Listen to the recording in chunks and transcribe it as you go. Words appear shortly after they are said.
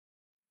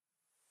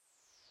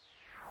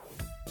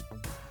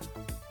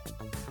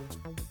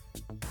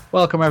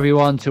Welcome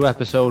everyone to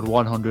episode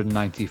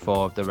 194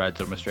 of the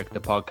Reds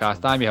Unrestricted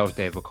podcast. I'm your host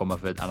David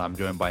Comerford and I'm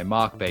joined by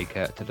Mark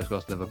Baker to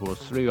discuss Liverpool's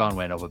 3-1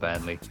 win over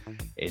Burnley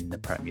in the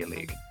Premier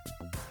League.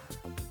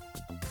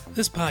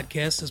 This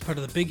podcast is part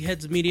of the Big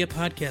Heads Media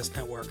Podcast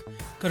Network.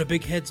 Go to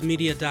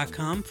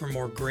bigheadsmedia.com for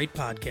more great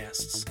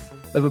podcasts.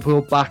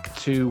 Liverpool back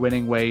to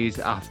winning ways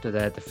after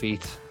their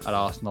defeat at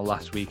Arsenal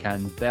last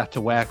weekend. They had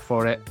to work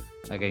for it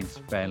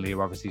against Burnley, who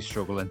are obviously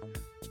struggling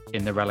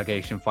in the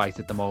relegation fight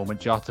at the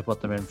moment. Jota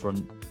put them in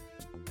front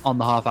on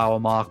the half-hour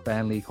mark.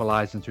 Burnley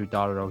equalising through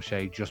Dara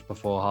O'Shea just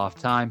before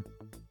half-time.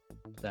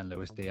 Then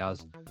Luis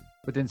Diaz,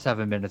 within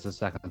 7 minutes of the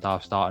second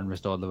half, starting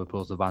restored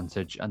Liverpool's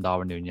advantage, and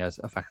Darwin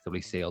Núñez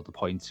effectively sealed the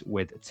point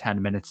with 10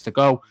 minutes to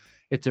go.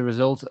 It's a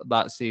result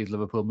that sees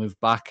Liverpool move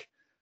back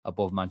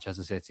above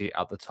Manchester City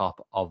at the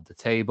top of the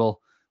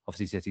table.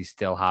 Obviously, City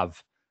still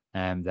have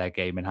their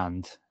game in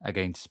hand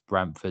against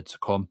Brentford to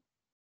come.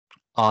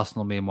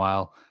 Arsenal,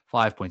 meanwhile,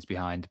 5 points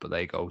behind, but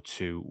they go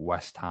to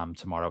West Ham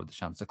tomorrow with the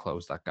chance to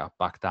close that gap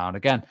back down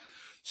again.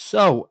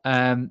 So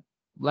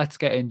let's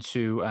get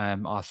into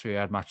our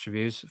three-yard match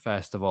reviews.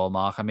 First of all,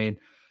 Mark,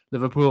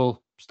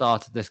 Liverpool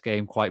started this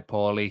game quite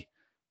poorly,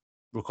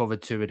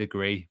 recovered to a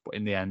degree, but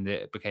in the end,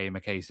 it became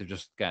a case of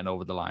just getting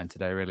over the line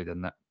today, really,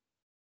 didn't it?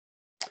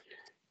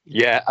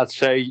 Yeah, I'd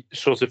say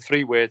sort of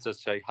three words. I'd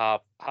say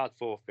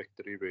hard-fought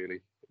victory,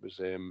 really.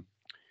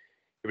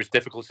 It was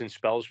difficult in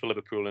spells for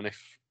Liverpool, and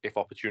if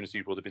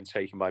opportunities would have been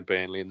taken by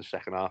Burnley in the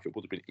second half, it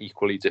would have been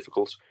equally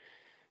difficult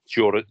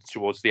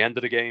towards the end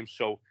of the game.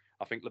 So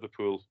I think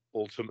Liverpool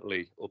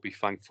ultimately will be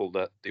thankful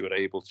that they were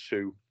able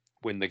to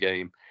win the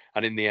game.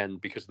 And in the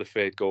end, because of the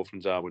third goal from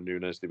Darwin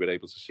Núñez, they were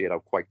able to see it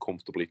out quite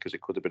comfortably, because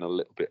it could have been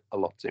a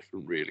lot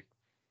different, really.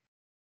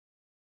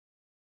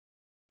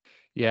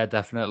 Yeah,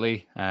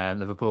 definitely.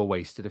 Liverpool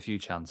wasted a few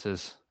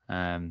chances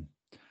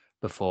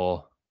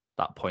before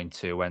that point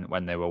too,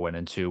 when they were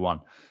winning 2-1.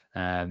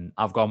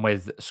 I've gone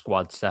with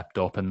squad stepped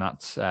up, and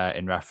that's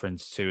in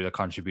reference to the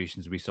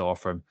contributions we saw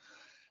from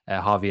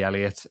Harvey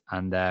Elliott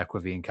and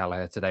Quaveen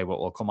Kelleher today, but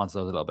we'll come on to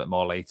those a little bit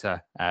more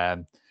later. I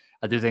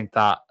do think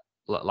that,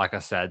 like I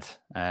said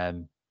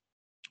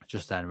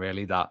just then,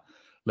 really, that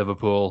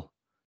Liverpool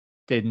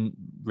didn't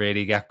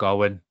really get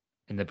going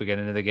in the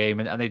beginning of the game,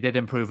 and they did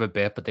improve a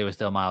bit, but they were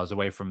still miles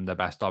away from the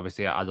best.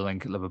 Obviously, I don't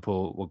think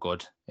Liverpool were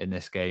good in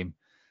this game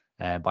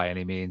by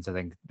any means. I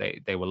think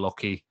they were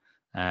lucky,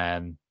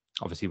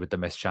 obviously, with the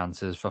missed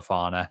chances for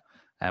Fana,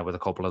 with a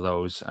couple of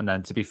those. And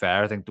then, to be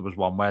fair, I think there was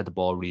one where the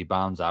ball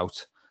rebounds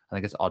out. I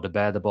think it's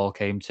Odebear the ball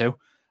came to,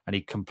 and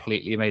he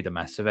completely made a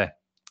mess of it.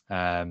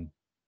 So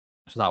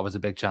that was a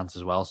big chance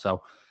as well.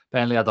 So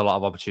Burnley had a lot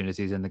of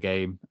opportunities in the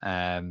game,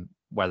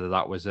 whether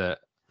that was a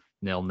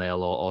 0-0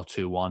 or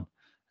 2-1.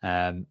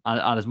 And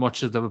as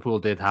much as Liverpool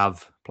did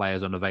have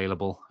players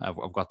unavailable,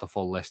 I've got the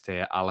full list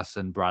here: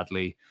 Alisson,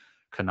 Bradley,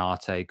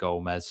 Konate,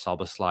 Gomez,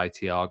 Szoboszlai,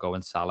 Thiago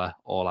and Salah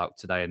all out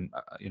today. And,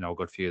 a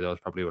good few of those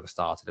probably would have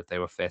started if they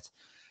were fit.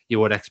 You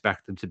would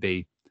expect them to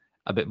be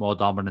a bit more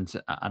dominant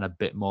and a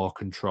bit more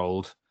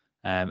controlled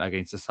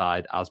against a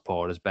side as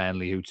poor as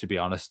Burnley, who, to be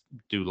honest,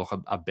 do look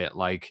a bit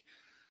like,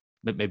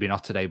 maybe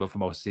not today, but for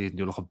most of the season,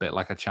 do look a bit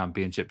like a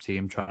championship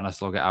team trying to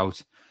slug it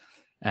out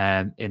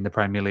in the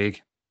Premier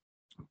League.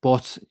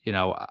 But,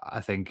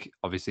 I think,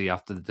 obviously,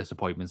 after the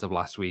disappointments of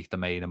last week, the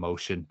main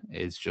emotion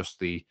is just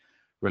the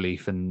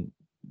relief and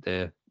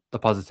the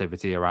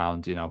positivity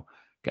around,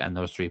 getting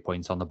those 3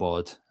 points on the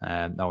board,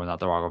 knowing that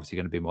there are obviously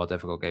going to be more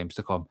difficult games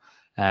to come.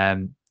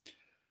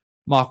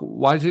 Mark,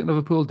 why do you think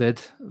Liverpool did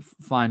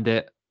find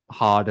it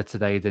harder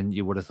today than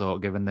you would have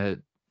thought, given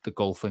the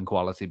gulf in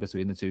quality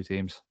between the two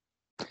teams?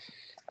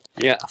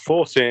 Yeah, I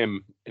thought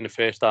in the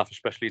first half,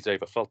 especially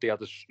Dave, I felt they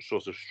had a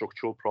sort of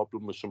structural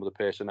problem with some of the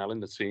personnel in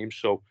the team.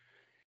 So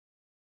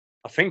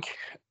I think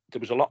there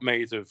was a lot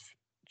made of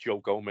Joe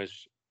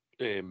Gomez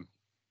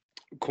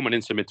coming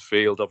into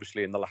midfield,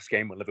 obviously, in the last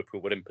game when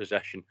Liverpool were in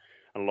possession.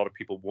 And a lot of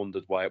people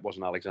wondered why it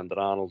wasn't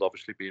Alexander-Arnold,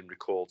 obviously, being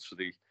recalled to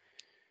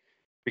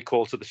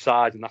the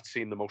side. And that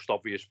seemed the most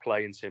obvious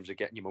play in terms of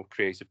getting your most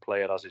creative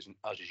player, as is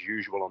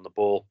usual, on the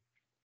ball.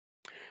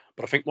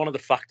 But I think one of the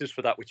factors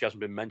for that, which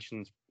hasn't been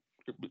mentioned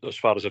as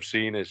far as I've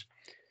seen, is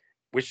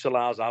with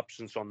Salah's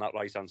absence on that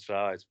right-hand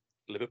side,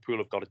 Liverpool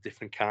have got a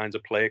different kind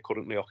of player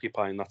currently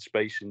occupying that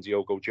space in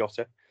Diogo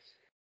Jota.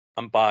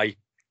 And by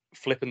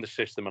flipping the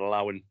system and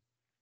allowing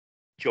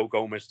Joe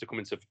Gomez to come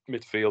into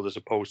midfield as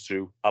opposed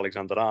to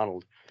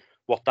Alexander-Arnold,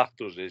 what that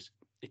does is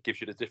it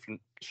gives you the different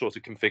sort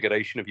of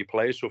configuration of your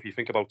players. So if you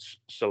think about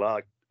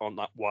Salah on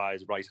that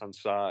wide right-hand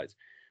side,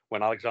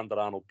 when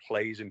Alexander-Arnold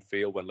plays in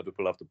field when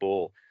Liverpool have the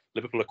ball,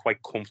 Liverpool are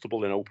quite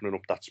comfortable in opening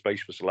up that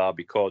space for Salah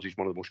because he's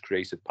one of the most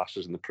creative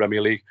passers in the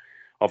Premier League.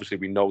 Obviously,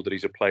 we know that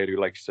he's a player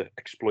who likes to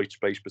exploit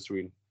space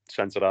between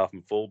centre-half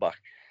and full-back.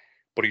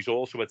 But he's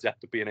also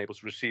adept at being able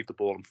to receive the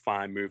ball and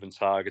find moving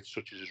targets,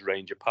 such as his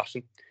range of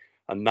passing.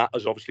 And that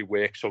has obviously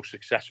worked so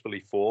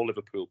successfully for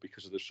Liverpool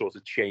because of the sort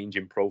of change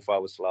in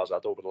profile that Salah's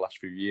had over the last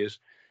few years.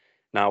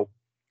 Now,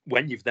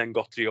 when you've then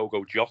got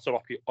Diogo Jota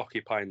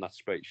occupying that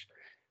space,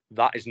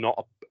 that is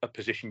not a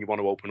position you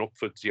want to open up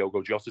for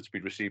Diogo Jota to be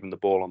receiving the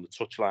ball on the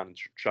touchline and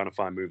trying to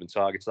find moving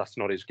targets. That's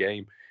not his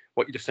game.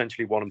 What you'd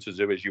essentially want him to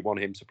do is you want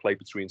him to play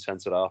between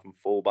centre half and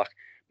fullback,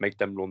 make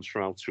them runs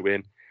from out to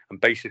in,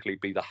 and basically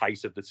be the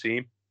height of the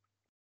team.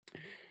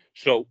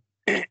 So,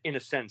 in a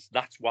sense,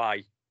 that's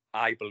why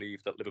I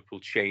believe that Liverpool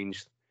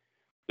changed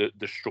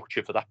the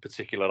structure for that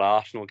particular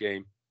Arsenal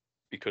game,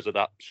 because of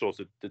that sort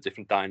of the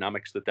different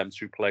dynamics that them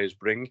two players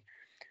bring.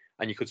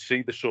 And you could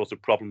see the sort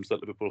of problems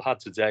that Liverpool had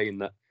today, in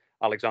that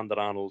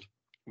Alexander-Arnold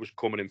was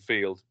coming in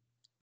field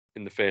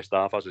in the first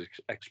half, as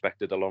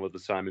expected, a lot of the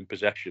time in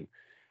possession.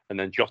 And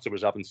then Jota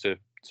was having to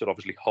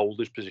obviously hold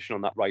his position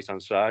on that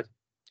right-hand side.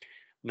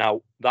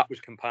 Now, that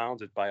was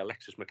compounded by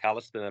Alexis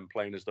McAllister then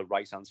playing as the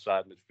right-hand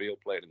side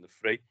midfield player in the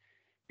free.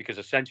 Because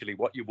essentially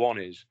what you want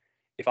is,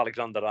 if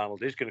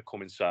Alexander-Arnold is going to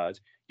come inside,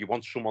 you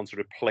want someone to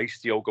replace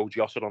Diogo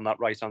Jota on that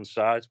right-hand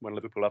side when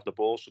Liverpool have the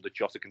ball, so that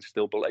Jota can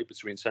still play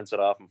between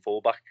centre-half and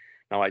full-back.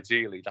 Now,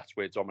 ideally, that's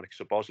where Dominic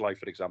Szoboszlai,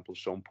 for example,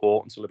 is so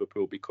important to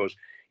Liverpool, because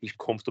he's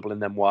comfortable in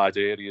them wide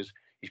areas.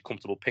 He's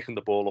comfortable picking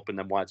the ball up in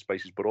them wide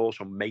spaces, but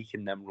also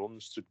making them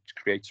runs to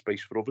create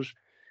space for others,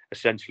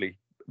 essentially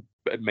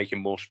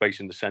making more space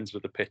in the centre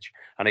of the pitch.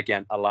 And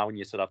again, allowing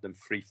you to have them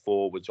free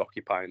forwards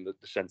occupying the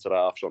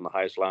centre-halves on the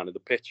highest line of the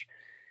pitch.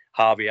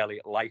 Harvey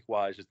Elliott,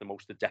 likewise, is the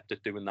most adept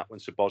at doing that when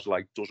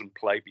Szoboszlai doesn't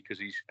play, because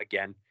he's,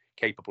 again,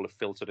 capable of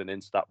filtering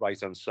into that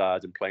right-hand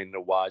side and playing in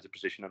a wider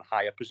position and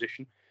higher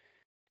position.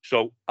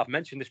 So I've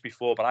mentioned this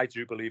before, but I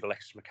do believe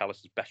Alexis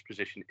McAllister's best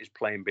position is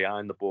playing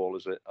behind the ball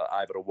as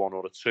either a 1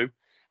 or a 2.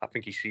 I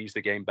think he sees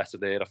the game better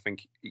there. I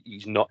think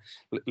he's not...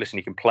 Listen,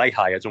 he can play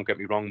higher, don't get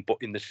me wrong, but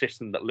in the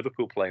system that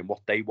Liverpool play and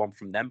what they want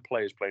from them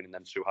players playing in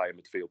them 2 higher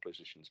midfield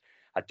positions,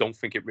 I don't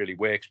think it really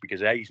works,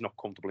 because A, he's not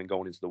comfortable in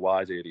going into the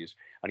wide areas,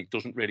 and he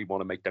doesn't really want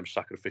to make them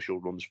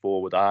sacrificial runs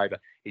forward either.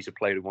 He's a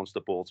player who wants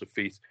the ball to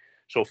feet.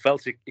 So I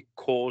felt it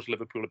caused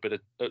Liverpool a bit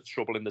of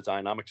trouble in the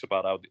dynamics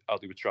about how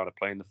they were trying to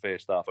play in the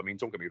first half. I mean,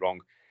 don't get me wrong,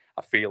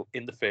 I feel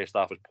in the first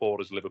half, as poor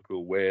as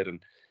Liverpool were,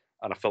 and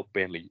I felt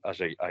Burnley, as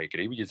I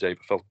agree with you, Dave,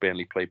 I felt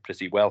Burnley played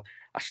pretty well.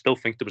 I still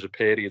think there was a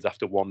period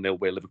after 1-0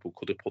 where Liverpool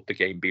could have put the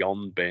game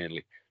beyond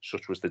Burnley.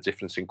 Such was the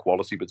difference in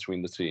quality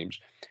between the teams.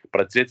 But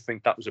I did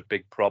think that was a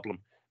big problem.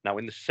 Now,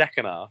 in the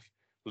second half,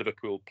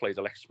 Liverpool played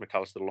Alexis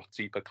McAllister a lot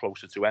deeper,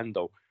 closer to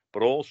Endo.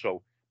 But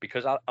also,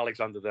 because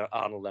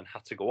Alexander-Arnold then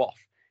had to go off,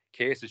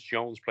 Curtis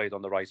Jones played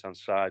on the right-hand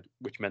side,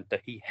 which meant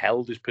that he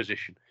held his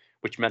position,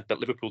 which meant that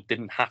Liverpool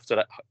didn't have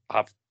to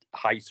have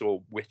height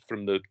or width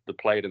from the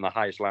player in the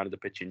highest line of the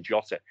pitch in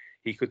Jota.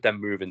 He could then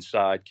move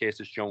inside.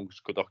 Curtis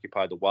Jones could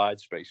occupy the wide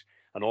space.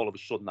 And all of a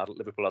sudden,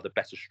 Liverpool had a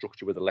better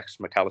structure with Alexis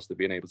McAllister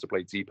being able to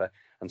play deeper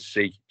and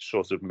see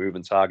sort of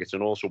moving targets.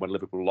 And also, when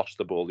Liverpool lost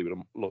the ball, they were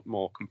a lot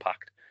more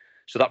compact.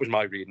 So that was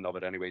my reading of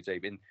it anyway,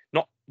 Dave. And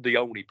not the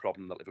only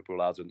problem that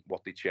Liverpool had and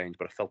what they changed,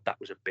 but I felt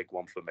that was a big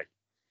one for me.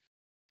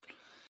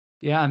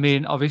 Yeah, I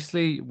mean,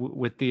 obviously,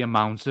 with the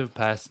amount of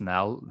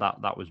personnel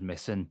that was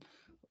missing,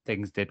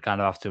 things did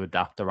kind of have to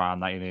adapt around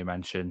that. You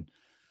mentioned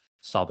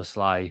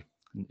Szoboszlai,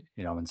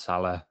 and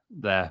Salah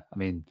there. I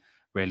mean,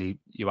 really,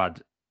 you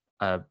had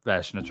a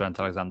version of Trent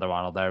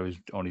Alexander-Arnold there who's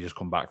only just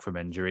come back from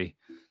injury,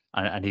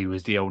 and he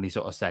was the only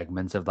sort of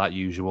segment of that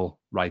usual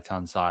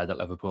right-hand side that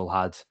Liverpool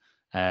had.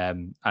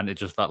 And it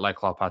just felt like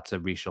Klopp had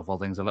to reshuffle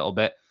things a little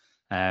bit.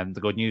 The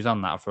good news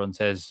on that front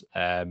is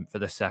for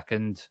the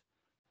second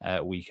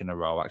week in a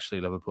row,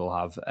 actually, Liverpool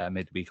have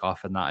midweek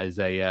off, and that is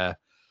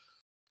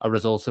a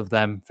result of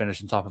them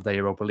finishing top of the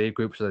Europa League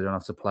group, so they don't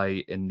have to play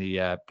in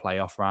the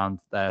playoff round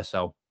there.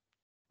 So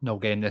no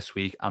game this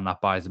week, and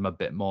that buys them a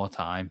bit more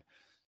time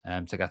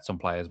to get some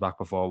players back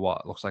before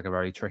what looks like a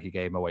very tricky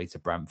game away to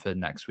Brentford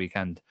next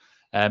weekend.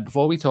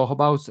 Before we talk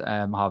about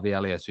Harvey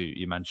Elliott, who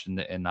you mentioned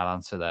in that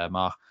answer there,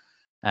 Mark,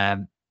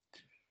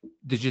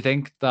 did you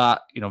think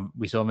that,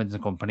 we saw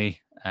Vincent Kompany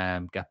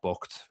get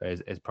booked for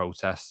his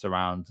protests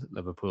around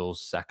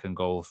Liverpool's second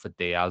goal for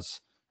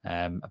Diaz,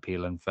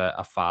 appealing for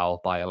a foul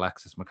by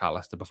Alexis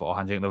McAllister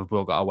beforehand? Do you think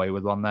Liverpool got away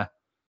with one there?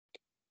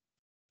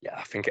 Yeah,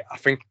 I think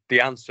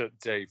the answer,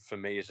 Dave, for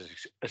me is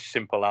as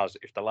simple as,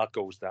 if the lad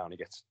goes down, he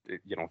gets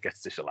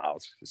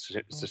disallowed. It's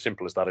as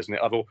simple as that, isn't it?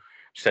 I've all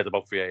said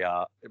about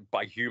VAR,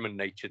 by human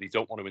nature, they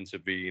don't want to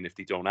intervene if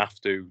they don't have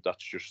to.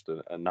 That's just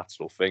a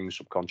natural thing,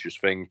 subconscious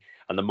thing.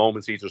 And the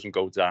moment he doesn't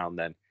go down,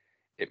 then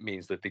it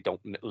means that they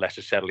don't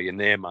necessarily, in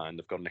their mind,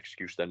 they've got an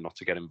excuse then not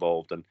to get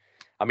involved. And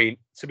I mean,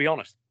 to be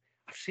honest,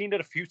 I've seen it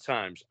a few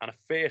times, and at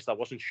first I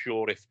wasn't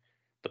sure if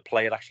the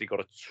player actually got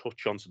a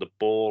touch onto the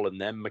ball and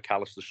then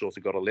McAllister sort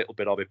of got a little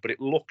bit of it, but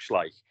it looks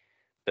like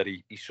that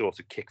he sort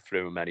of kicked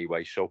through him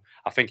anyway. So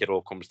I think it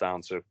all comes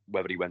down to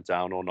whether he went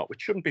down or not,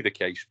 which shouldn't be the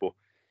case, but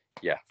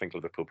yeah, I think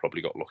Liverpool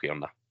probably got lucky on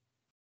that.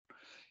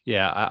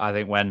 Yeah, I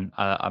think when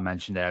I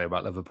mentioned earlier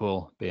about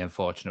Liverpool being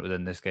fortunate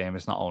within this game,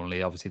 it's not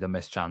only obviously the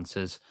missed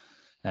chances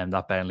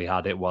that Burnley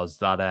had, it was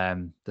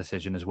that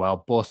decision as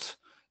well. But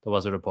there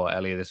was a report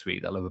earlier this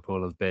week that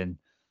Liverpool have been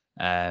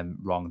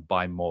wronged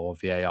by more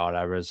VAR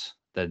errors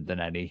than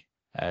any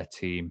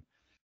team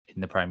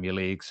in the Premier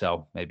League.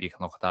 So maybe you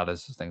can look at that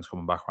as things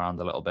coming back around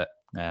a little bit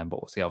But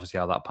we'll see obviously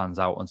how that pans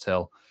out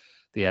until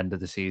the end of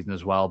the season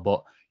as well.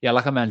 But yeah,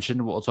 like I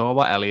mentioned, we'll talk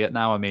about Elliott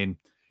now. I mean,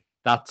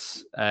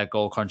 that's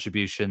goal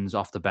contributions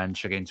off the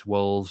bench against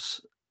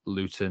Wolves,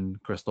 Luton,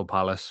 Crystal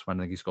Palace, when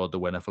I think he scored the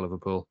winner for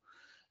Liverpool.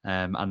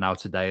 And now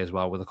today as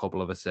well with a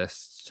couple of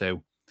assists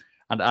too.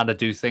 And I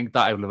do think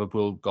that if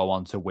Liverpool go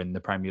on to win the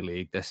Premier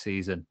League this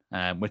season,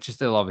 which is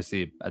still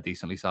obviously a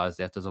decently sized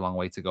yet, there's a long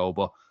way to go.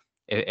 But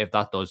if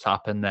that does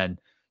happen, then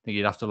I think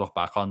you'd have to look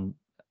back on,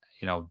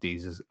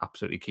 these as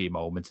absolutely key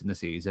moments in the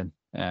season,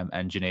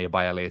 engineered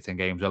by Elliott in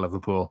games with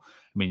Liverpool.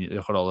 I mean,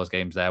 look at all those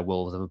games there,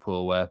 Wolves,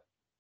 Liverpool, where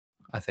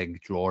I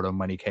think Jordan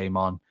when he came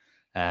on,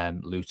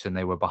 Luton,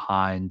 they were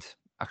behind.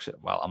 Actually,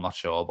 well, I'm not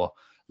sure, but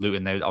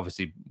Luton, they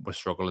obviously were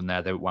struggling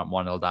there. They went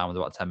 1-0 down with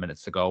about 10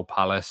 minutes to go.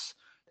 Palace,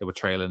 they were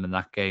trailing in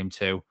that game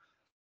too.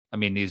 I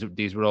mean,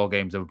 these were all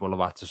games Liverpool have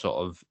had to sort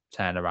of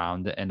turn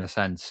around in a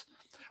sense.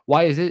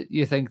 Why is it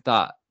you think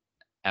that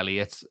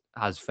Elliott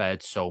has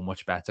fared so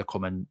much better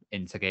coming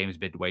into games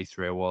midway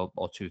through or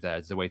 2/3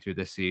 of the way through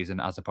this season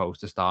as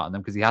opposed to starting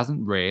them? Because he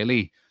hasn't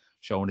really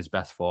shown his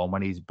best form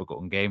when he's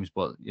begun games,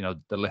 but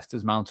the list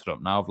is mounted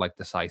up now of like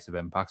decisive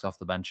impacts off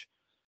the bench.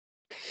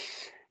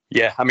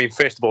 Yeah, I mean,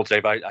 first of all,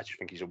 Dave, I just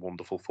think he's a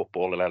wonderful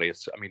footballer,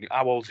 Elliott. I mean,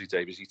 how old is he,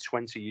 Dave? Is he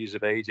 20 years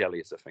of age,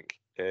 Elliott, I think?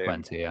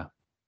 20, yeah.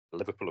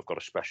 Liverpool have got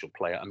a special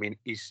player. I mean,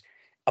 he's,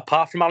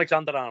 apart from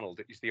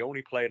Alexander-Arnold, he's the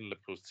only player in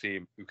Liverpool's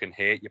team who can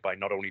hurt you by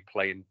not only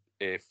playing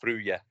through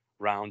you,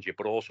 round you,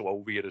 but also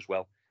over you as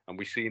well. And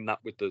we've seen that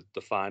with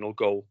the final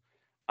goal.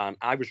 And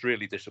I was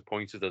really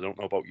disappointed. I don't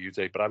know about you,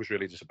 Dave, but I was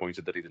really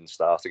disappointed that he didn't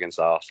start against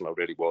Arsenal.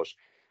 I really was.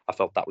 I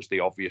felt that was the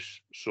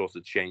obvious sort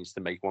of change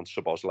to make once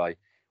Szoboszlai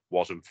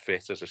wasn't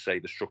fit, as I say,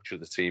 the structure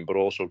of the team, but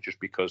also just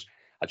because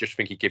I just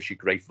think he gives you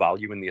great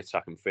value in the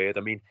attacking third.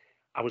 I mean,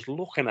 I was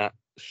looking at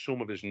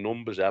some of his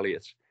numbers,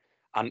 Elliott,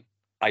 and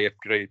I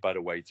agree, by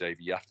the way,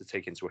 Dave, you have to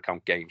take into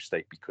account game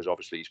state because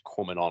obviously he's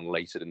coming on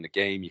later in the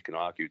game. You can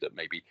argue that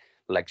maybe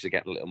legs are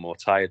getting a little more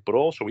tired, but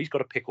also he's got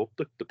to pick up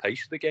the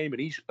pace of the game.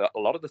 And he's, a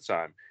lot of the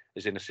time,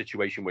 is in a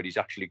situation where he's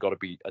actually got to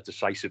be a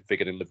decisive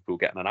figure in Liverpool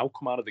getting an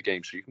outcome out of the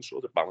game. So you can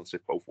sort of balance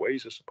it both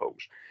ways, I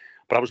suppose.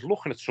 But I was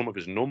looking at some of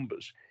his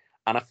numbers,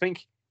 and I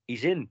think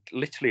he's in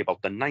literally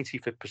about the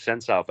 95th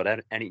percentile for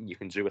anything you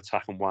can do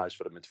attacking-wise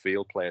for a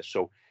midfield player.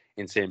 So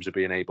in terms of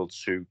being able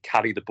to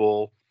carry the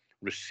ball,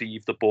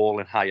 receive the ball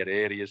in higher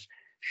areas,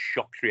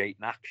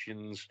 shot-creating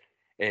actions,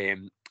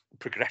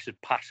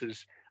 progressive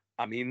passes.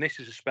 I mean, this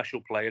is a special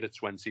player at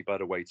 20, by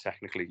the way,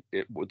 technically,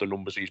 with the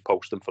numbers he's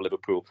posting for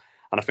Liverpool.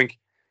 And I think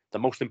the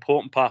most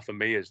important part for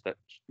me is that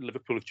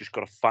Liverpool have just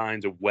got to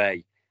find a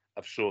way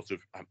of sort of,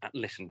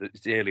 listen,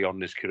 it's early on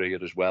in his career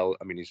as well.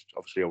 I mean, he's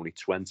obviously only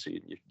 20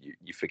 and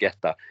you forget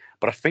that.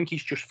 But I think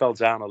he's just fell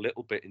down a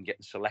little bit in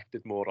getting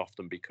selected more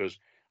often because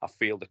I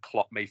feel the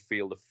Klopp may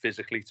feel that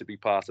physically to be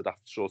part of that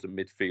sort of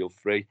midfield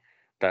three,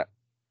 that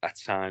at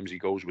times he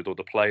goes with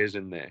other players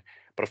in there.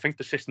 But I think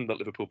the system that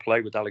Liverpool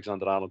play with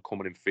Alexander-Arnold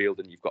coming in field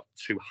and you've got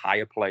two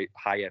higher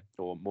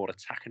or more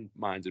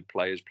attacking-minded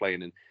players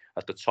playing in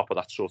at the top of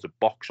that sort of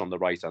box on the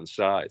right-hand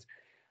side,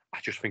 I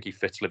just think he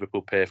fits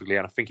Liverpool perfectly.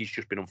 And I think he's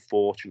just been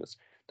unfortunate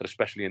that,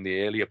 especially in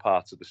the earlier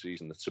parts of the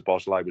season, that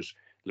Szoboszlai was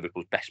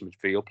Liverpool's best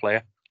midfield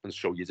player. And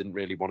so you didn't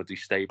really want to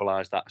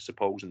destabilise that, I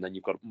suppose. And then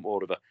you've got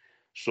more of a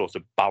sort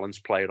of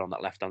balanced player on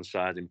that left-hand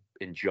side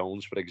in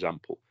Jones, for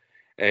example.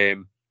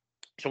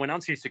 So in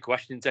answer to the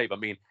question, Dave, I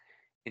mean,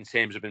 in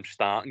terms of him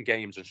starting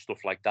games and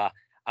stuff like that,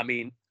 I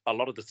mean, a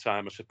lot of the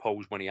time, I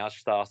suppose, when he has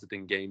started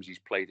in games, he's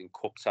played in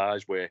cup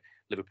ties where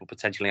Liverpool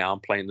potentially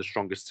aren't playing the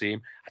strongest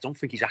team. I don't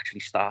think he's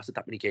actually started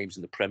that many games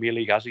in the Premier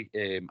League, has he?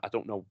 I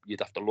don't know.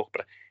 You'd have to look,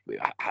 but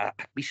I'd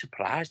be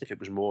surprised if it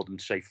was more than,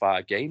 say,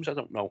 5 games. I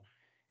don't know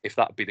if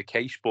that would be the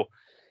case. But,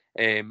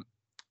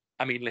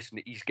 I mean, listen,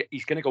 he's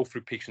going to go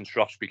through peaks and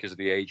troughs because of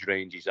the age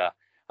range he's at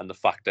and the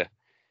fact that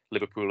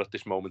Liverpool at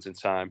this moment in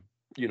time,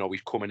 you know,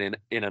 he's coming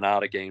in and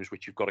out of games,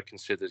 which you've got to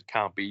consider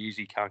can't be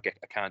easy, can't get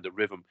a kind of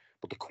rhythm.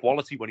 But the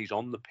quality when he's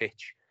on the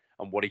pitch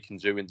and what he can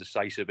do in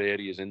decisive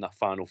areas in that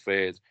final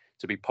third,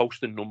 to be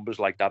posting numbers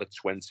like that at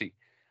 20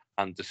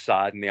 and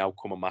deciding the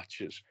outcome of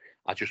matches,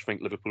 I just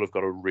think Liverpool have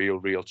got a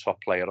real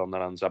top player on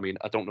their hands. I mean,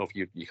 I don't know if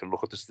you can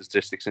look at the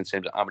statistics in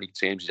terms of how many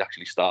teams he's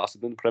actually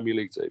started in the Premier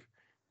League, Dave.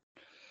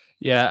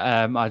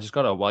 Yeah, I just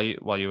got to, while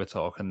you were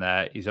talking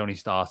there, he's only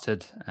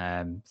started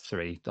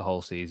 3 the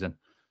whole season.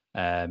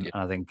 And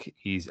I think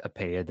he's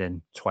appeared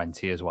in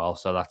 20 as well.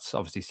 So that's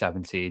obviously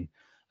 17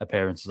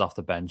 appearances off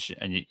the bench.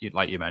 And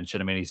like you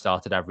mentioned, I mean, he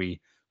started every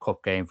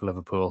cup game for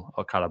Liverpool,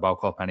 or Carabao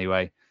Cup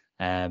anyway.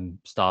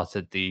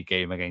 Started the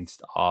game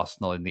against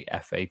Arsenal in the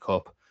FA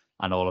Cup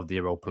and all of the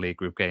Europa League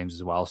group games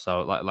as well.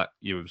 So like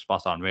you were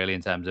spot on really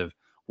in terms of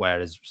where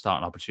his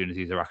starting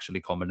opportunities are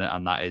actually coming,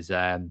 and that is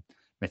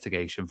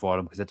mitigation for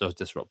him because it does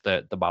disrupt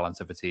the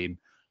balance of a team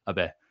a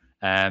bit.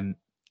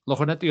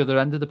 Looking at the other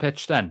end of the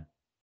pitch then,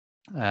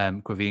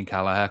 Quaveen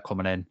Kelleher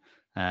coming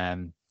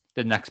in.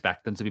 Didn't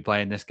expect them to be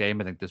playing this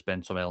game. I think there's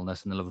been some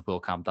illness in the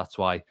Liverpool camp. That's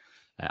why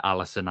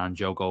Alisson and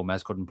Joe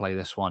Gomez couldn't play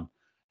this one.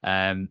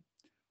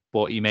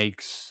 but he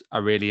makes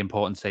a really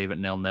important save at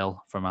 0-0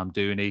 from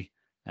Amdouni.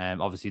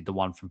 Obviously, the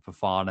one from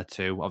Fofana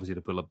too. Obviously,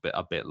 Liverpool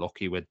a bit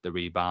lucky with the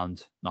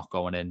rebound not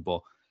going in,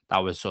 but that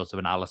was sort of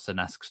an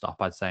Alisson-esque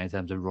stop, I'd say, in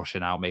terms of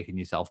rushing out, making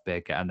yourself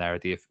big, getting there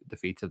at the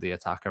feet of the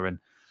attacker. And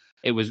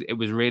it was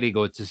really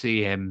good to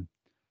see him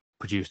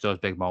produce those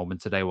big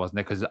moments today, wasn't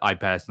it? Because I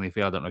personally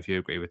feel, I don't know if you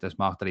agree with this,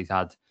 Mark, that he's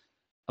had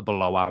a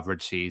below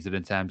average season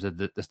in terms of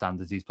the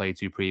standards he's played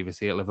to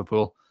previously at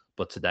Liverpool.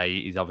 But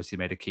today, he's obviously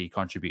made a key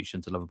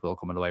contribution to Liverpool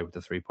coming away with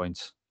the 3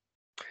 points.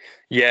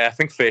 Yeah, I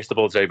think first of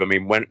all, Dave, I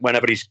mean,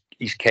 whenever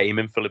he's came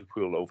in for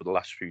Liverpool over the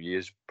last few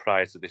years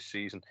prior to this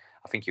season,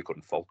 I think you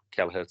couldn't fault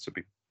Kelleher, to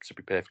be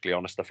perfectly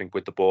honest. I think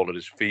with the ball at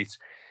his feet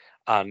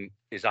and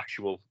his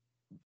actual,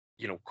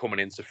 coming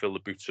in to fill the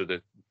boots of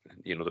the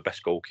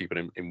best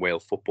goalkeeper in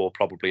Wales football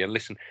probably. And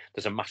listen,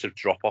 there's a massive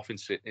drop off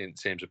in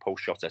terms of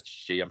post shot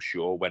XG, I'm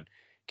sure, when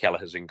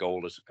Kelleher's in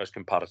goal as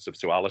comparative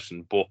to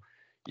Alisson, but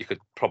you could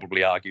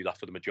probably argue that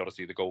for the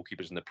majority of the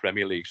goalkeepers in the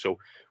Premier League. So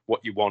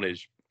what you want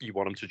is you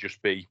want him to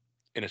just be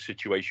in a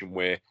situation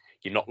where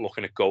you're not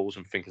looking at goals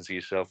and thinking to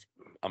yourself,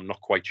 I'm not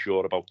quite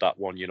sure about that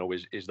one.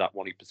 Is that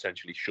one he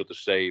potentially should have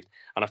saved?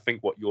 And I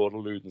think what you're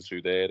alluding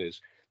to there is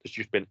there's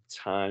just been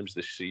times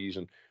this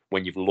season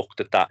when you've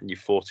looked at that and you've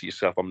thought to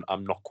yourself,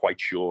 I'm not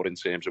quite sure in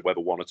terms of whether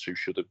one or two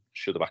should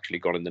have actually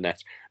gone in the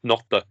net.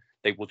 Not that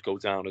they would go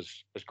down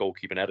as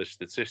goalkeeping errors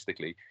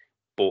statistically,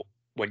 but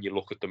when you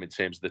look at them in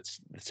terms of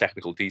the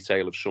technical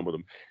detail of some of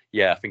them,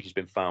 yeah, I think he's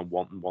been found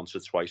wanting once or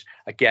twice.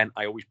 Again,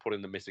 I always put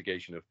in the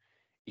mitigation of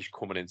he's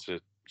coming into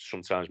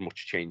sometimes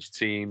much changed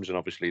teams and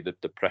obviously the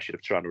pressure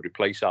of trying to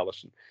replace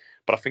Alisson.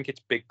 But I think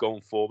it's big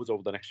going forward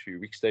over the next few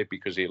weeks, Dave,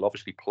 because he'll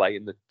obviously play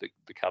in the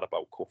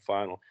Carabao Cup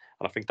final.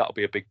 And I think that'll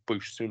be a big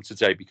boost to him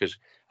today because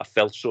I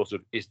felt sort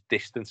of his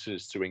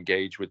distances to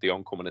engage with the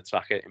oncoming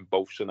attacker in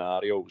both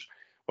scenarios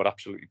were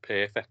absolutely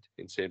perfect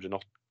in terms of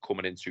not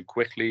coming in too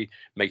quickly,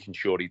 making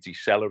sure he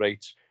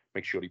decelerates,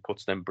 make sure he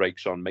puts them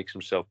brakes on, makes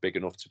himself big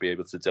enough to be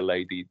able to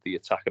delay the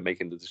attacker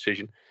making the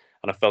decision.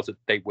 And I felt that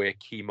they were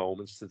key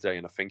moments today.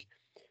 And I think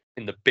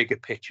in the bigger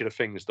picture of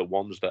things, the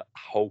ones that I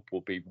hope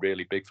will be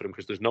really big for him,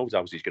 because there's no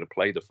doubt he's going to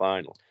play the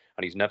final,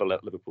 and he's never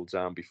let Liverpool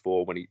down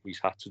before when he's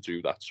had to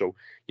do that. So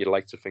you'd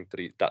like to think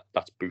that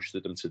that's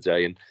boosted him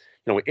today. And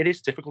it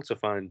is difficult to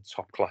find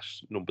top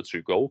class number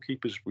 2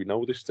 goalkeepers. We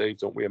know this, Dave,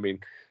 don't we? I mean,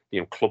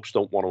 clubs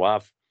don't want to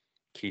have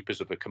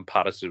keepers of a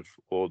comparative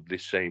or the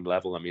same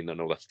level. I mean, I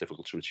know that's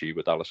difficult to achieve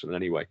with Alisson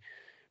anyway,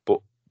 but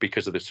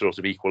because of the sort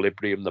of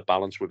equilibrium, the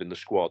balance within the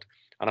squad.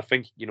 And I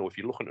think, if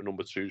you're looking at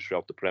number 2s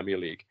throughout the Premier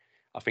League,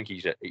 I think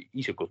he's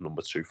a good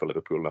number 2 for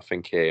Liverpool. And I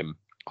think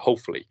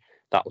hopefully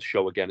that'll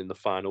show again in the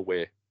final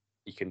where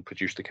he can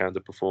produce the kind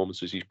of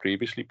performances he's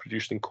previously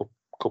produced in cup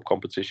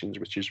competitions,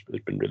 which has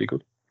been really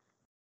good.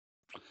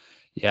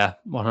 Yeah,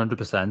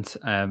 100%.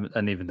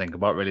 And even think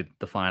about really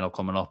the final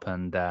coming up.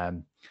 And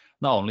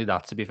not only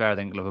that, to be fair, I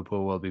think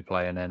Liverpool will be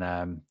playing in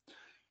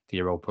the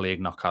Europa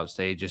League knockout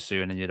stages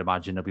soon, and you'd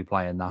imagine they'll be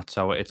playing that.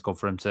 So it's good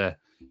for him to,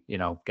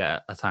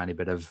 get a tiny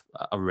bit of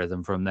a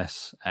rhythm from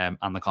this, and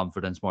the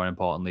confidence, more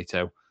importantly,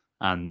 too.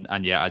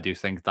 And yeah, I do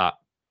think that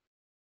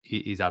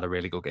he's had a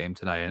really good game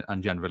tonight.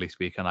 And generally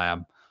speaking, I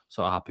am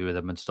sort of happy with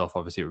him and stuff.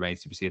 Obviously, it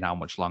remains to be seen how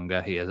much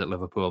longer he is at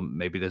Liverpool.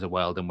 Maybe there's a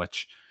world in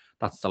which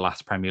that's the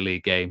last Premier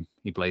League game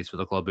he plays for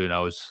the club. Who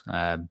knows?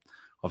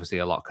 Obviously,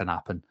 a lot can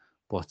happen.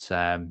 But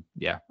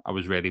yeah, I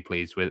was really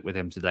pleased with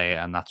him today.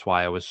 And that's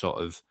why I was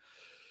sort of,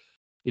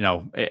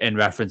 in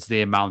reference to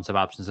the amount of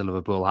absence that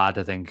Liverpool had,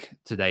 I think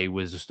today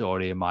was a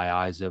story in my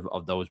eyes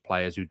of those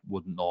players who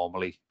wouldn't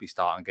normally be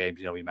starting games.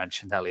 We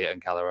mentioned Elliott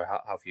and Keller,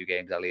 how few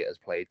games Elliott has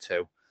played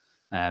too.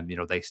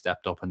 They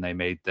stepped up and they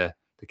made the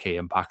key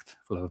impact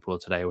for Liverpool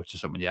today, which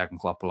is something Jurgen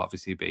Klopp will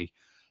obviously be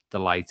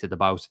delighted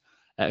about.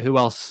 Who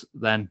else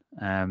then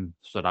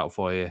stood out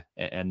for you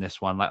in this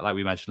one? Like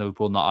we mentioned,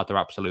 Liverpool not at their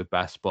absolute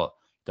best, but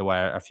there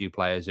were a few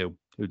players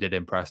who did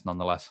impress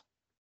nonetheless.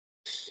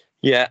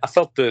 Yeah, I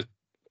felt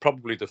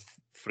probably the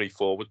 3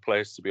 forward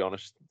players, to be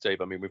honest,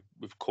 Dave. I mean,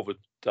 we've covered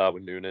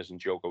Darwin Núñez and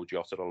Diogo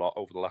Jota a lot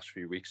over the last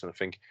few weeks, and I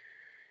think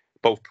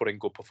both put in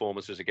good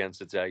performances again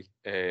today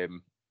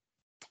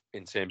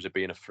in terms of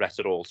being a threat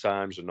at all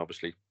times. And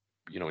obviously,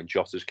 in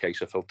Jota's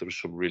case, I felt there was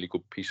some really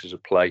good pieces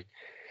of play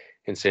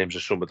in terms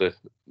of some of the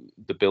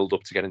build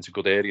up to get into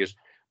good areas.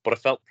 But I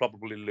felt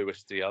probably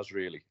Luis Diaz,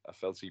 really. I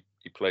felt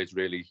he played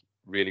really,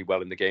 really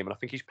well in the game. And I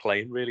think he's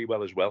playing really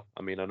well as well.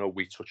 I mean, I know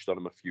we touched on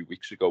him a few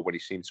weeks ago when he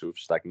seemed to have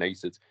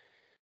stagnated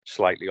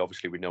slightly.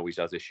 Obviously, we know he's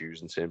had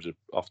issues in terms of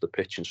off the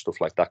pitch and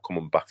stuff like that,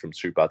 coming back from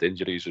 2 bad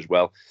injuries as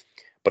well.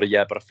 But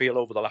I feel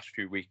over the last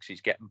few weeks,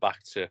 he's getting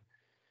back to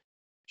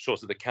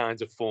sort of the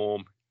kinds of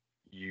form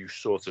you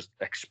sort of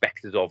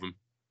expected of him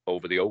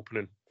over the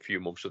opening few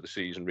months of the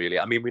season, really.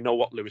 I mean, we know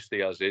what Luis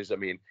Diaz is. I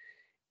mean,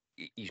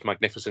 he's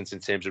magnificent in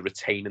terms of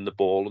retaining the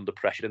ball under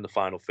pressure in the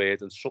final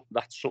third, and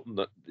that's something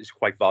that is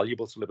quite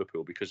valuable to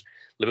Liverpool, because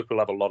Liverpool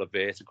have a lot of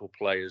vertical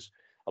players,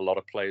 a lot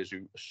of players who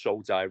are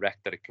so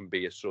direct that it can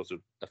be a sort of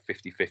a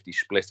 50-50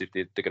 split if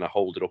they're going to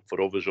hold it up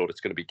for others or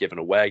it's going to be given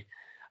away.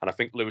 And I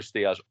think Luis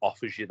Diaz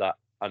offers you that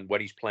And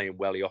when he's playing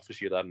well, he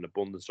offers you that in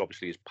abundance.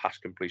 Obviously, his pass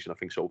completion, I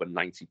think, is over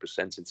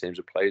 90% in terms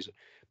of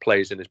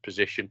players in his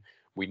position.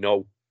 We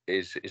know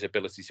his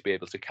ability to be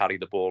able to carry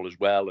the ball as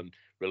well and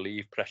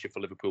relieve pressure for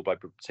Liverpool by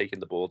taking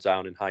the ball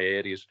down in high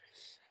areas.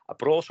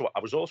 But also, I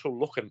was also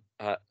looking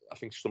at, I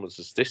think, some of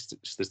the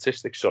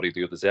statistics,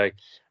 the other day,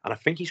 and I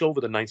think he's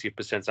over the 90th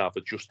percentile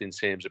for just in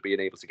terms of being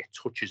able to get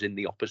touches in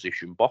the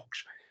opposition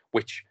box,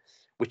 which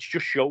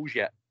just shows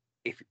you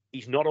if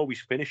he's not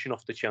always finishing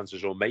off the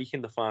chances or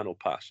making the final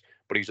pass,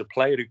 but he's a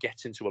player who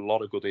gets into a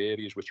lot of good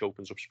areas, which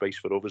opens up space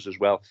for others as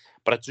well.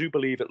 But I do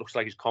believe it looks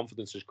like his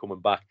confidence is coming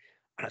back,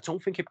 and I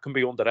don't think it can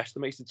be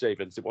underestimated,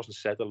 David. It wasn't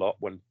said a lot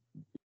when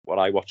what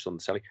I watched on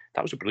the telly.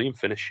 That was a brilliant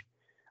finish.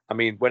 I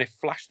mean, when it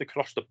flashed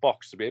across the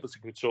box to be able to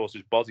contort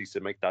his body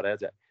to make that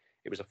header,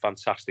 it was a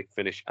fantastic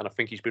finish. And I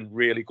think he's been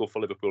really good for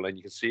Liverpool. And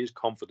you can see his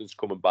confidence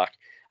coming back.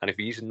 And if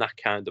he's in that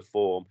kind of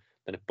form,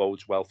 then it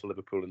bodes well for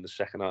Liverpool in the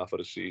second half of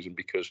the season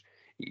because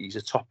he's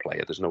a top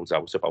player. There's no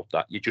doubt about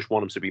that. You just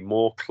want him to be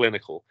more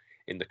clinical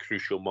in the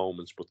crucial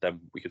moments. But then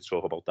we could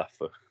talk about that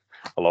for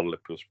a lot of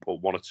Liverpool's, or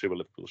one or two of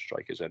Liverpool's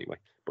strikers anyway.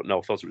 But no,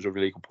 I thought it was a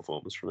really good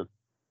performance from him.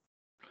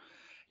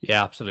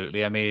 Yeah,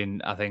 absolutely. I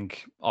mean, I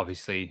think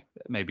obviously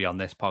maybe on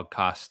this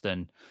podcast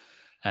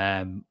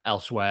and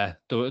elsewhere,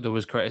 there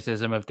was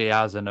criticism of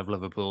Diaz and of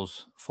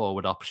Liverpool's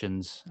forward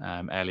options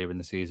earlier in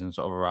the season,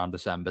 sort of around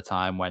December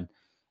time when,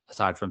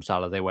 aside from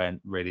Salah, they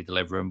weren't really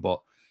delivering.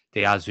 But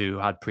Diaz, who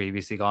had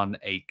previously gone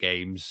 8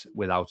 games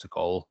without a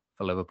goal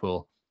for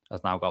Liverpool,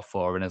 has now got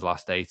 4 in his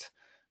last 8.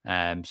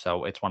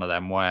 So it's one of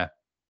them where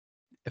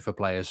if a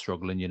player's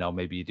struggling,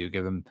 maybe you do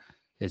give him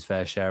his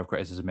fair share of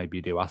criticism. Maybe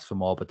you do ask for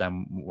more, but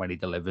then when he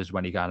delivers,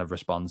 when he kind of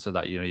responds to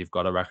that, you've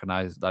got to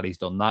recognise that he's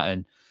done that.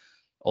 And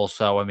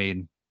also, I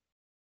mean,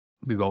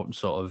 we won't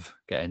sort of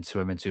get into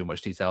him in too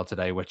much detail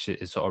today, which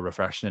is sort of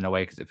refreshing in a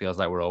way because it feels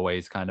like we're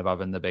always kind of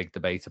having the big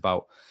debate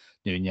about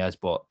Nunez.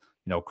 But,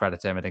 credit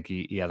to him. I think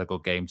he had a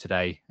good game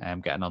today,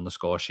 getting on the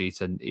score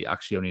sheet, and he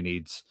actually only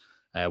needs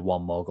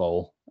one more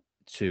goal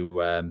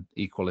to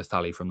equal his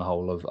tally from the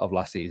whole of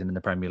last season in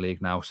the Premier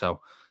League now. So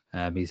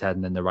he's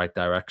heading in the right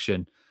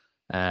direction.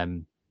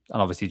 And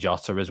obviously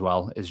Jota as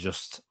well is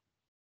just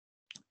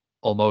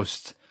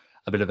almost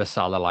a bit of a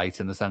Salah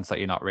light in the sense that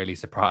you're not really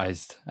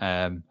surprised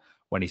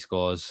when he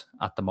scores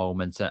at the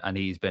moment. And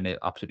he's been an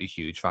absolutely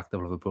huge factor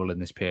for Liverpool in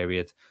this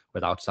period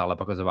without Salah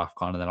because of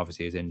AFCON and then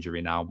obviously his injury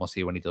now. We'll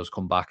see when he does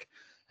come back.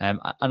 And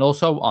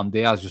also on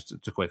Diaz,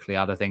 just to quickly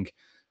add, I think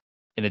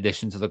in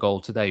addition to the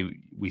goal today,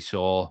 we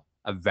saw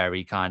a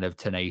very kind of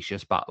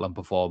tenacious battling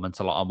performance,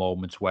 a lot of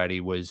moments where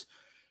he was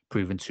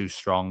proven too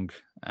strong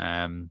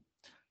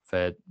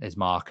for his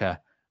marker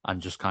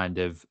and just kind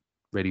of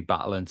really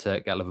battling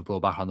to get Liverpool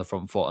back on the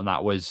front foot. And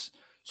that was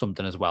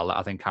something as well that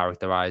I think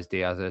characterised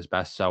Diaz at his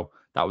best. So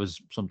that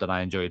was something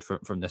I enjoyed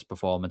from this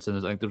performance. And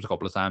I think there was a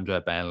couple of times where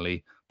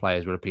Burnley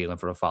players were appealing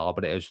for a foul,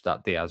 but it was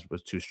that Diaz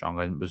was too strong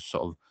and was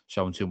sort of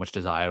showing too much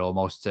desire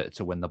almost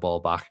to win the ball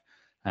back.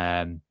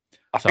 I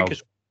think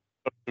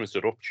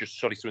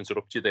sorry to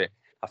interrupt you there.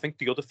 I think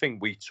the other thing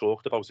we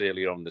talked about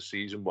earlier on in the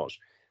season was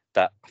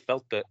that I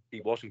felt that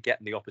he wasn't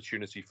getting the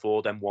opportunity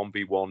for them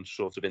 1v1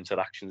 sort of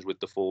interactions with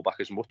the fullback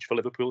as much for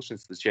Liverpool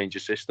since the change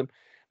of system.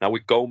 Now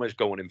with Gomez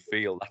going in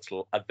field, that's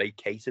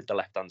vacated the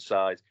left-hand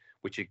side,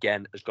 which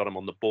again has got him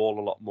on the ball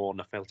a lot more,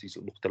 and I felt he's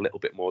looked a little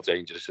bit more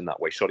dangerous in that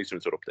way. Sorry to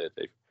interrupt there,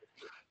 Dave.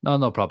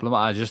 No problem.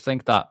 I just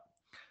think that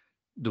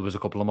there was a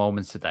couple of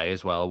moments today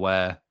as well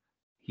where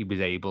he was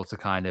able to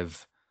kind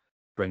of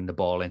bring the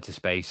ball into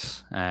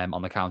space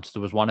on the counter.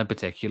 There was one in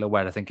particular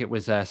where I think it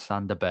was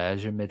Sander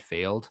Berge in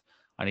midfield,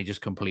 and he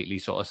just completely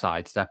sort of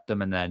sidestepped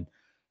them. And then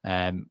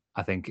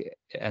I think it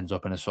ends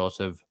up in a sort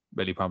of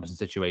really promising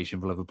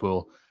situation for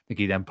Liverpool. I think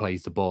he then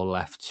plays the ball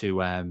left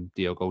to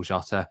Diogo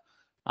Jota.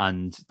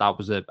 And that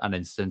was an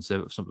instance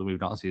of something we've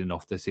not seen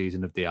enough this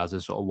season of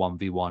Diaz's sort of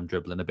 1v1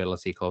 dribbling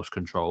ability, close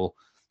control,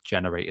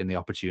 generating the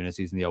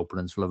opportunities and the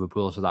openings for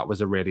Liverpool. So that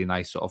was a really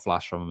nice sort of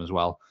flash from him as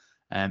well.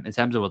 In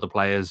terms of other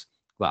players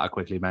that I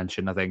quickly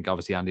mentioned, I think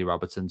obviously Andy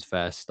Robertson's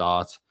first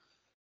start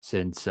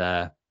since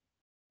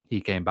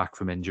he came back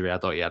from injury. I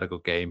thought he had a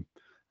good game.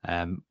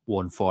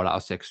 Won 4 out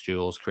of 6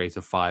 duels,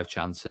 created 5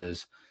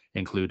 chances,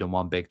 including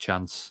 1 big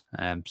chance.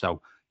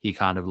 So he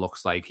kind of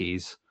looks like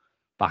he's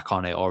back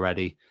on it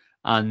already.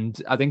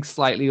 And I think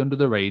slightly under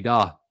the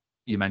radar,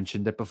 you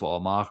mentioned it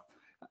before, Mark,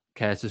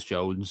 Curtis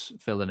Jones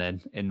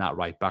filling in that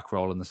right back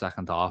role in the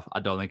second half. I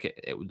don't think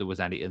there was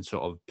anything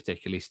sort of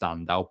particularly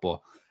stand out, but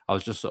I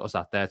was just sort of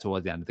sat there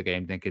towards the end of the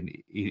game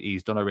thinking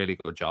he's done a really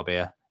good job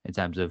here in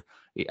terms of,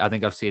 I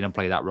think I've seen him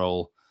play that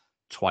role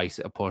twice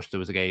at a push. There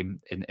was a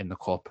game in the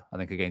Cup, I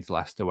think against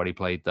Leicester, where he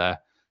played there.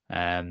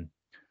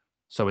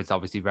 So it's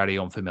obviously very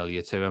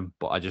unfamiliar to him,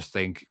 but I just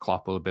think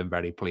Klopp will have been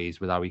very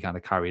pleased with how he kind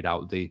of carried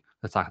out the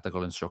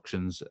tactical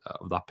instructions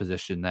of that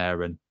position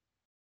there, and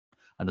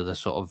another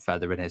sort of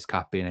feather in his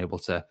cap, being able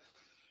to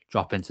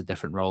drop into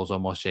different roles,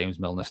 almost James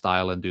Milner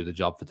style, and do the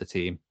job for the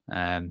team.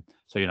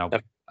 So,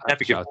 never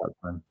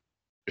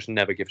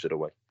gives it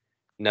away.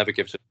 Never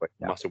gives it away.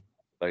 Yeah. Massive.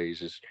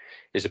 plays,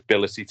 his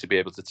ability to be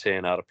able to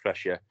turn out of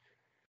pressure,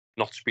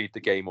 not speed the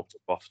game up too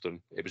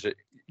often. It was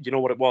you know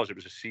what it was? It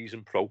was a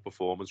season pro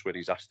performance where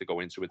he's asked to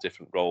go into a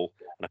different role,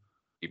 and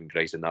even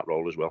great in that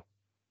role as well.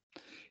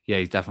 Yeah,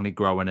 he's definitely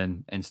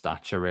growing in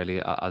stature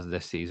really as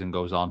this season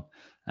goes on.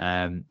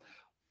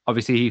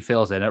 Obviously, he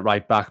fills in at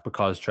right back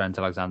because Trent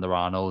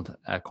Alexander-Arnold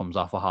comes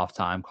off a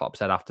half-time. Klopp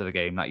said after the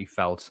game that he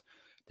felt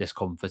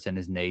discomfort in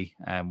his knee,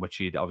 which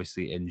he'd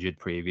obviously injured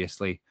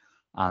previously.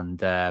 And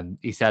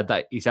he said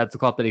to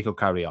Klopp that he could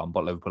carry on,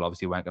 but Liverpool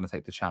obviously weren't going to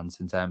take the chance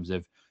in terms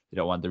of they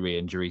don't want the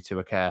re-injury to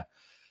occur.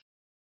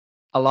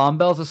 Alarm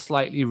bells are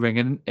slightly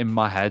ringing in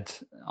my head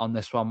on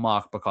this one,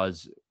 Mark,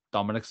 because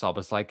Dominic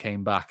Szoboszlai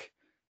came back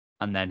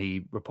and then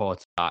he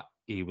reported that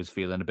he was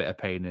feeling a bit of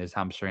pain in his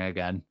hamstring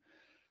again.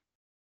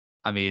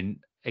 I mean,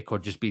 it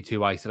could just be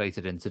two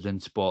isolated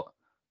incidents, but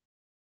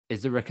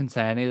is there a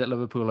concern here that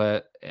Liverpool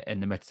are in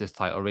the midst of this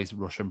title race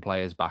rushing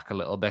players back a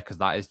little bit? Because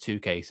that is two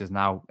cases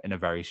now in a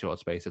very short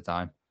space of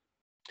time.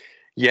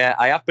 Yeah,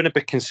 I have been a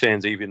bit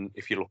concerned, even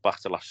if you look back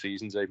to last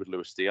season, David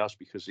Luiz Diaz,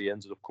 because he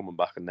ended up coming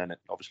back and then it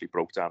obviously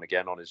broke down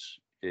again on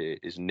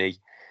his knee.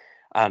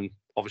 And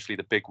obviously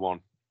the big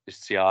one is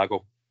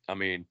Thiago. I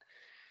mean,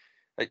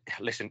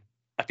 listen,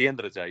 at the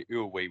end of the day,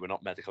 who are we? We're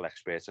not medical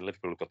experts, and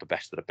Liverpool have got the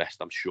best of the best,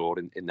 I'm sure,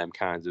 in them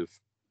kinds of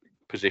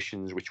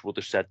positions, which would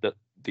have said that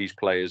these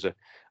players are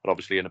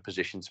obviously in a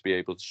position to be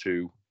able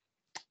to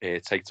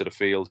take to the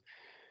field.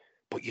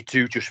 But you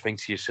do just think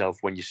to yourself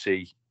when you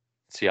see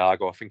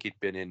Thiago, I think he'd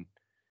been in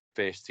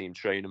first team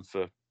training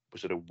for,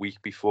 was it a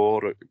week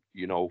before,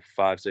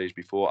 5 days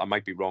before? I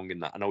might be wrong in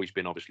that. I know he's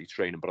been obviously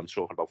training, but I'm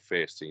talking about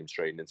first team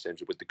training in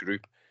terms of with the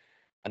group.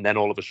 And then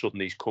all of a sudden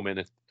he's come in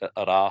at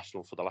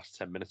Arsenal for the last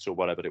 10 minutes or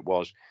whatever it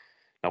was.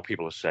 Now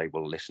people will say,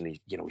 well, listen,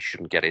 he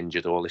shouldn't get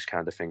injured, all this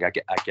kind of thing. I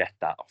get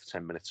that off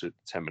 10 minutes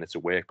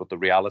of work. But the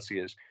reality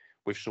is,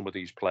 with some of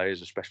these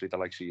players, especially the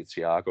likes of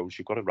Thiago's,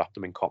 you've got to wrap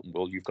them in cotton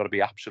wool. You've got to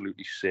be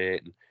absolutely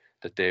certain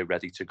that they're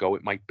ready to go.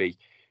 It might be,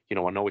 I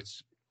know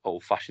it's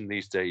old-fashioned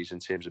these days in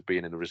terms of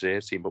being in the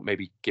reserve team, but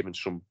maybe given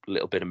some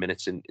little bit of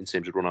minutes in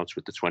terms of run-outs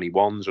with the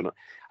 21s. And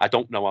I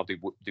don't know how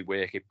they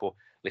work it, but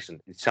listen,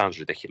 it sounds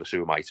ridiculous.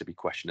 Who am I to be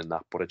questioning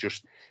that? But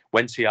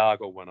when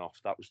Thiago went off,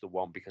 that was the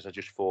one, because I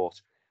just thought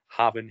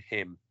having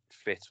him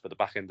fit for the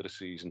back end of the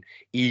season,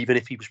 even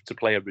if he was to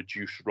play a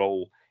reduced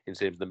role in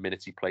terms of the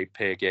minutes he played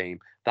per game,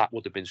 that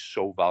would have been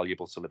so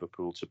valuable to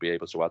Liverpool to be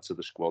able to add to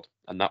the squad.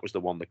 And that was the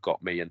one that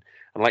got me. And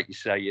like you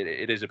say,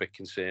 it is a bit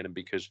concerning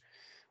because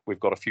we've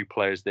got a few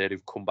players there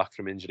who've come back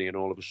from injury and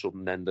all of a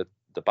sudden then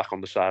they're back on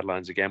the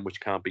sidelines again,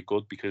 which can't be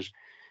good because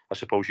I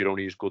suppose you're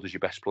only as good as your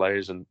best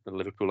players, and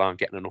Liverpool aren't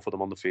getting enough of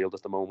them on the field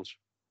at the moment.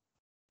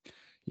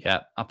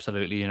 Yeah,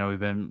 absolutely. We've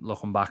been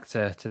looking back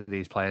to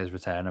these players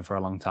returning for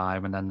a long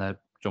time and then they're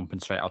jumping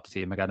straight out the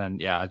team again.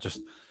 And yeah, I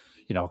just,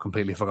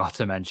 completely forgot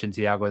to mention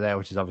Thiago there,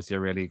 which is obviously a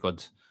really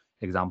good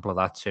example of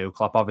that too.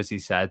 Klopp obviously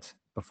said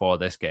before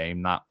this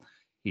game that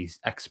he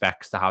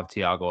expects to have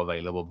Thiago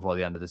available before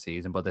the end of the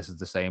season, but this is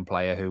the same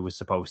player who was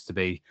supposed to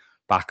be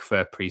back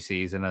for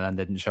pre-season and then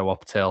didn't show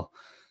up till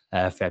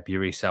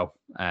February. So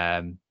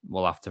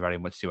we'll have to very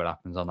much see what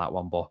happens on that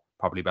one, but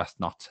probably best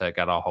not to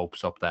get our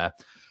hopes up there.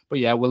 But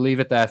yeah, we'll leave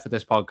it there for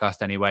this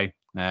podcast anyway.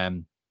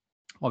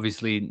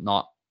 Obviously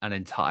not an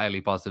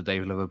entirely positive day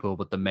for Liverpool,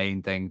 but the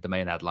main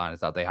headline is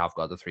that they have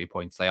got the 3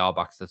 points. They are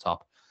back to the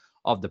top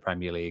of the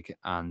Premier League,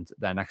 and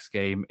their next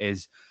game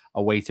is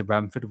away to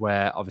Brentford,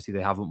 where obviously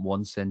they haven't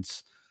won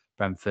since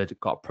Brentford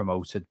got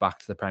promoted back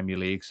to the Premier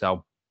League.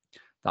 So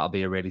that'll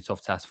be a really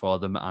tough test for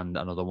them and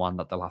another one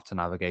that they'll have to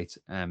navigate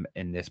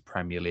in this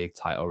Premier League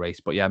title race.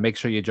 But yeah, make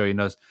sure you join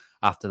us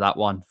after that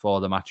one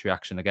for the match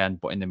reaction again.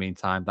 But in the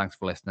meantime, thanks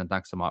for listening.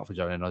 Thanks to Mark for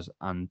joining us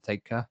and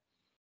take care.